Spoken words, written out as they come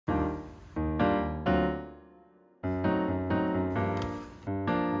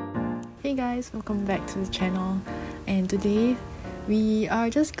Hey guys, welcome back to the channel, and today we are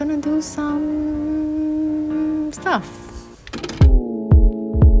just gonna do some stuff.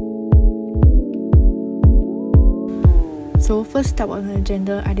 So first up on the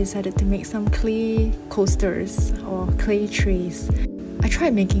agenda, I decided to make some clay coasters or clay trays. I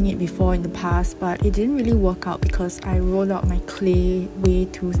tried making it before in the past, but it didn't really work out because I rolled out my clay way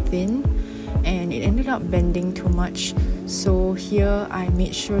too thin and it ended up bending too much. So here I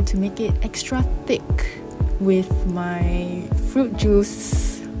made sure to make it extra thick with my fruit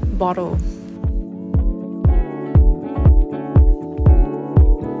juice bottle.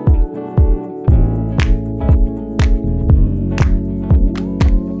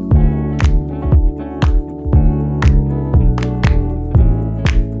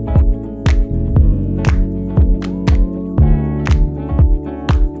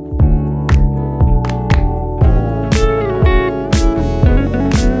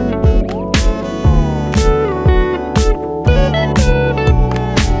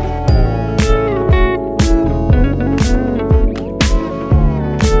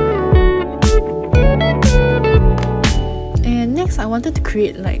 I wanted to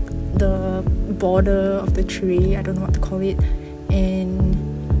create like the border of the tray, I don't know what to call it,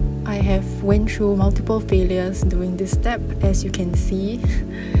 and I have went through multiple failures doing this step, as you can see.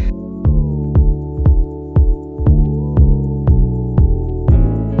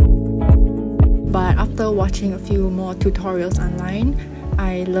 But after watching a few more tutorials online,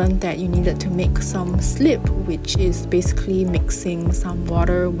 I learned that you needed to make some slip, which is basically mixing some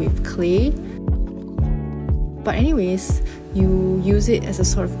water with clay. But anyways, you use it as a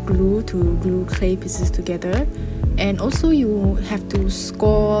sort of glue to glue clay pieces together, and also you have to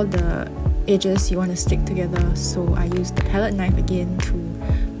score the edges you want to stick together. So I used the palette knife again to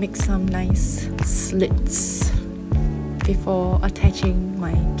make some nice slits before attaching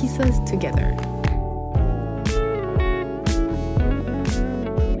my pieces together.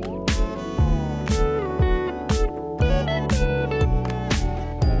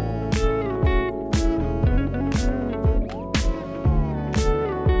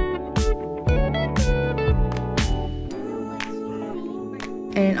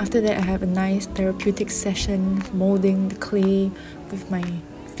 And after that, I have a nice therapeutic session molding the clay with my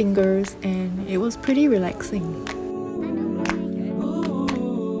fingers, and it was pretty relaxing.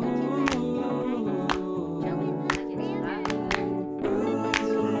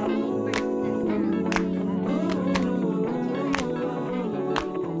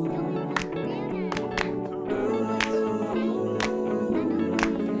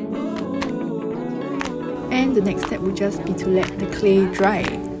 And the next step would just be to let the clay dry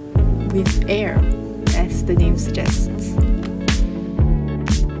with air, as the name suggests.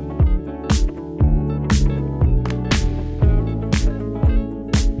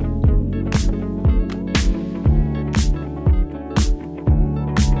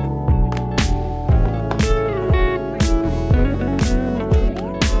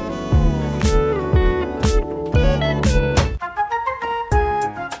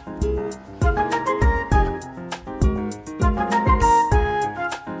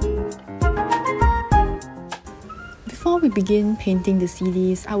 Before we begin painting the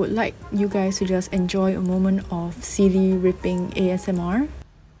CDs, I would like you guys to just enjoy a moment of CD ripping ASMR.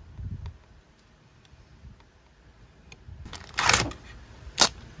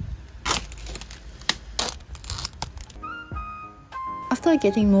 After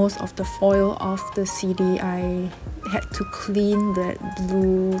getting most of the foil off the CD, I had to clean that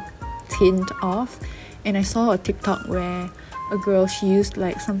blue tint off, and I saw a TikTok where a girl, she used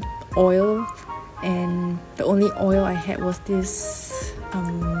like some oil, and the only oil I had was this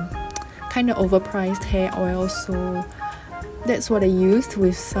kind of overpriced hair oil, so that's what I used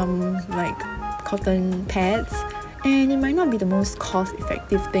with some like cotton pads. And it might not be the most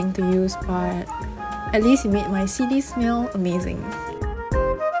cost-effective thing to use, but at least it made my CD smell amazing.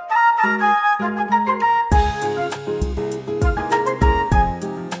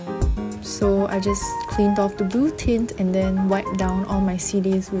 So I just cleaned off the blue tint and then wiped down all my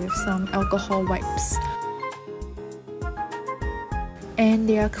CDs with some alcohol wipes. And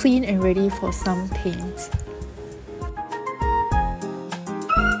they are clean and ready for some paint.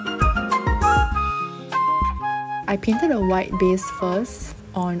 I painted a white base first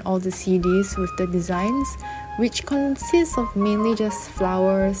on all the CDs with the designs, which consists of mainly just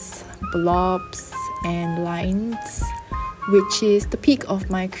flowers, blobs, and lines, which is the peak of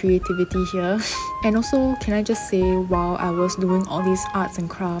my creativity here. And also, can I just say, while I was doing all these arts and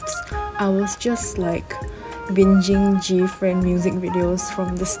crafts, I was just like binging gfriend music videos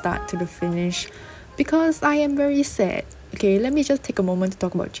from the start to the finish, because I am very sad. Okay, let me just take a moment to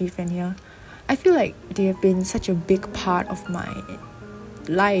talk about gfriend here. I feel like they have been such a big part of my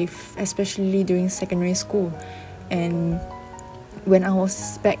life, especially during secondary school. And when I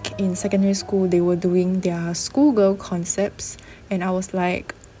was back in secondary school, they were doing their schoolgirl concepts, and I was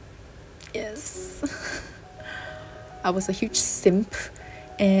like, yes. I was a huge simp.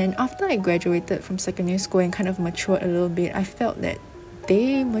 And after I graduated from secondary school and kind of matured a little bit, I felt that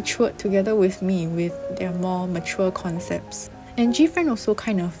they matured together with me with their more mature concepts. And gfriend also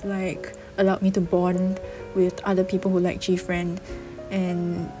kind of like allowed me to bond with other people who like gfriend,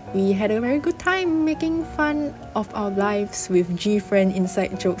 and we had a very good time making fun of our lives with gfriend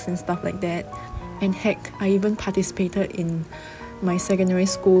inside jokes and stuff like that. And heck, I even participated in my secondary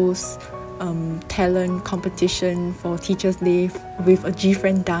school's talent competition for Teachers' Day with a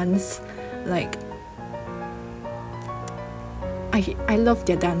gfriend dance. Like, I love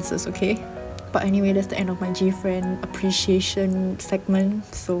their dances, okay? But anyway, that's the end of my gfriend appreciation segment.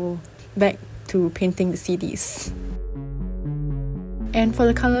 So back to painting the CDs. And for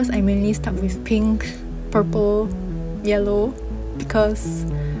the colors, I mainly start with pink, purple, yellow, because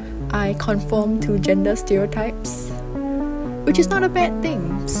I conform to gender stereotypes, which is not a bad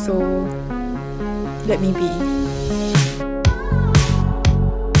thing, so let me be.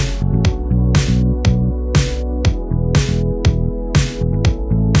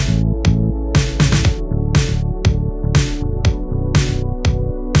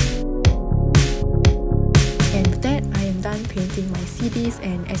 Painting my CDs,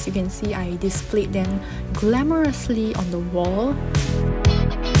 and as you can see, I displayed them glamorously on the wall.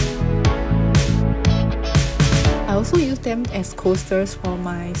 I also used them as coasters for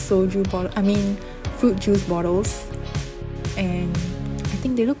my fruit juice bottles, and I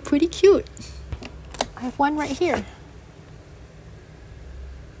think they look pretty cute. I have one right here.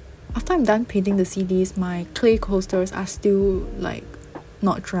 After I'm done painting the CDs, my clay coasters are still like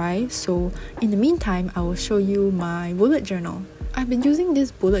not dry, so in the meantime I will show you my bullet journal. I've been using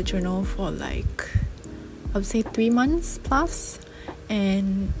this bullet journal for like, I would say 3 months plus,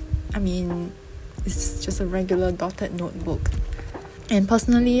 and I mean, it's just a regular dotted notebook. And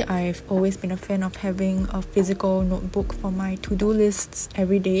personally, I've always been a fan of having a physical notebook for my to-do lists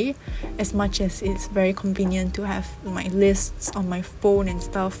every day, as much as it's very convenient to have my lists on my phone and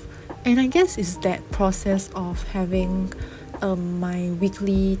stuff. And I guess it's that process of having my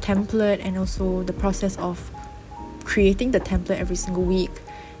weekly template, and also the process of creating the template every single week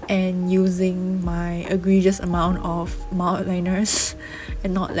and using my egregious amount of outliners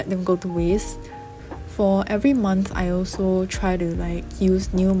and not let them go to waste. For every month, I also try to like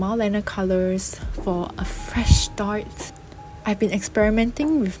use new liner colors for a fresh start. I've been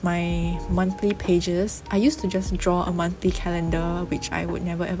experimenting with my monthly pages. I used to just draw a monthly calendar, which I would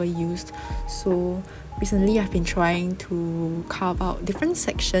never ever use. So recently I've been trying to carve out different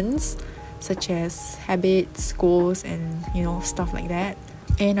sections, such as habits, goals, and stuff like that.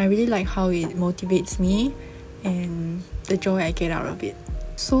 And I really like how it motivates me and the joy I get out of it.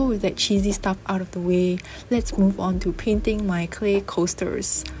 So with that cheesy stuff out of the way, let's move on to painting my clay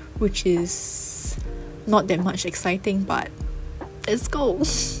coasters, which is not that much exciting, but let's go!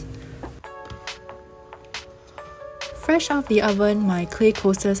 Fresh off the oven, my clay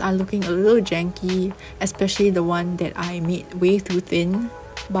coasters are looking a little janky, especially the one that I made way too thin.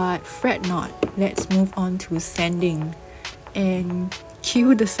 But fret not, let's move on to sanding. And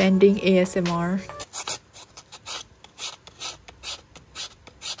cue the sanding ASMR.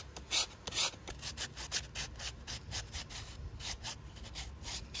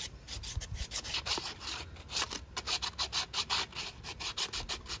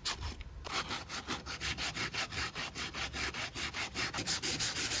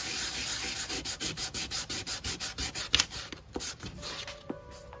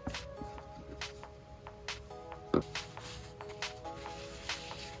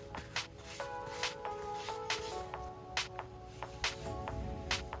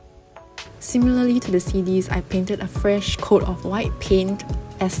 Similarly to the CDs, I painted a fresh coat of white paint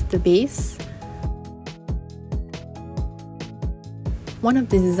as the base. One of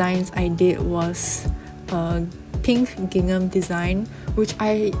the designs I did was a pink gingham design, which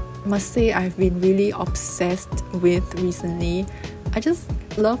I must say I've been really obsessed with recently. I just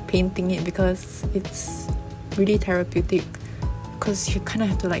love painting it because it's really therapeutic, because you kind of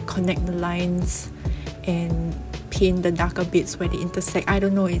have to like connect the lines and paint the darker bits where they intersect. I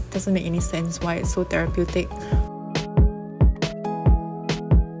don't know, it doesn't make any sense why it's so therapeutic.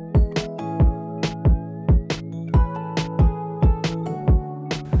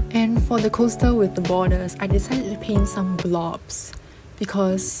 And for the coaster with the borders, I decided to paint some blobs,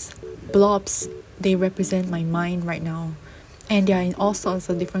 because blobs, they represent my mind right now. and they are in all sorts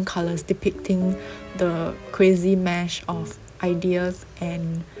of different colors, depicting the crazy mash of ideas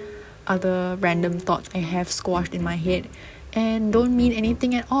and other random thoughts I have squashed in my head and don't mean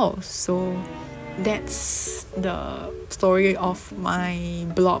anything at all. So that's the story of my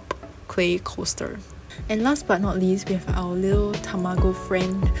blob clay coaster. And last but not least, we have our little tamago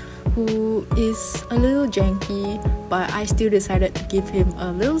friend, who is a little janky, but I still decided to give him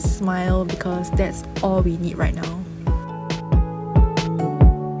a little smile because that's all we need right now.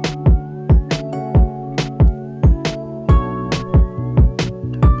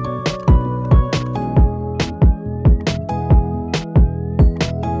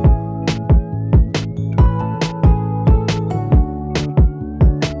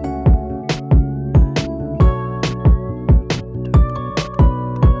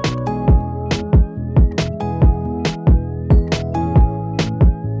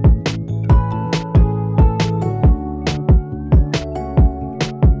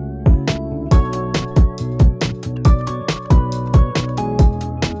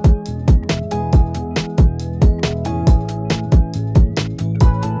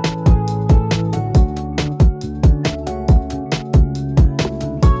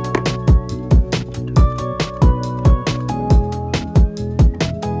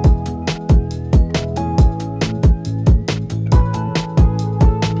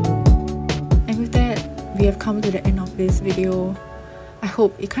 We have come to the end of this video. I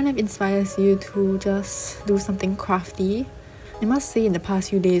hope it kind of inspires you to just do something crafty. I must say, in the past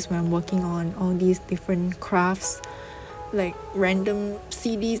few days when I'm working on all these different crafts, like random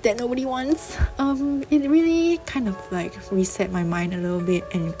CDs that nobody wants, it really kind of like reset my mind a little bit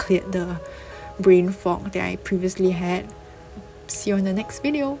and cleared the brain fog that I previously had. See you in the next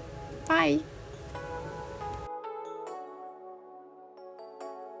video. Bye!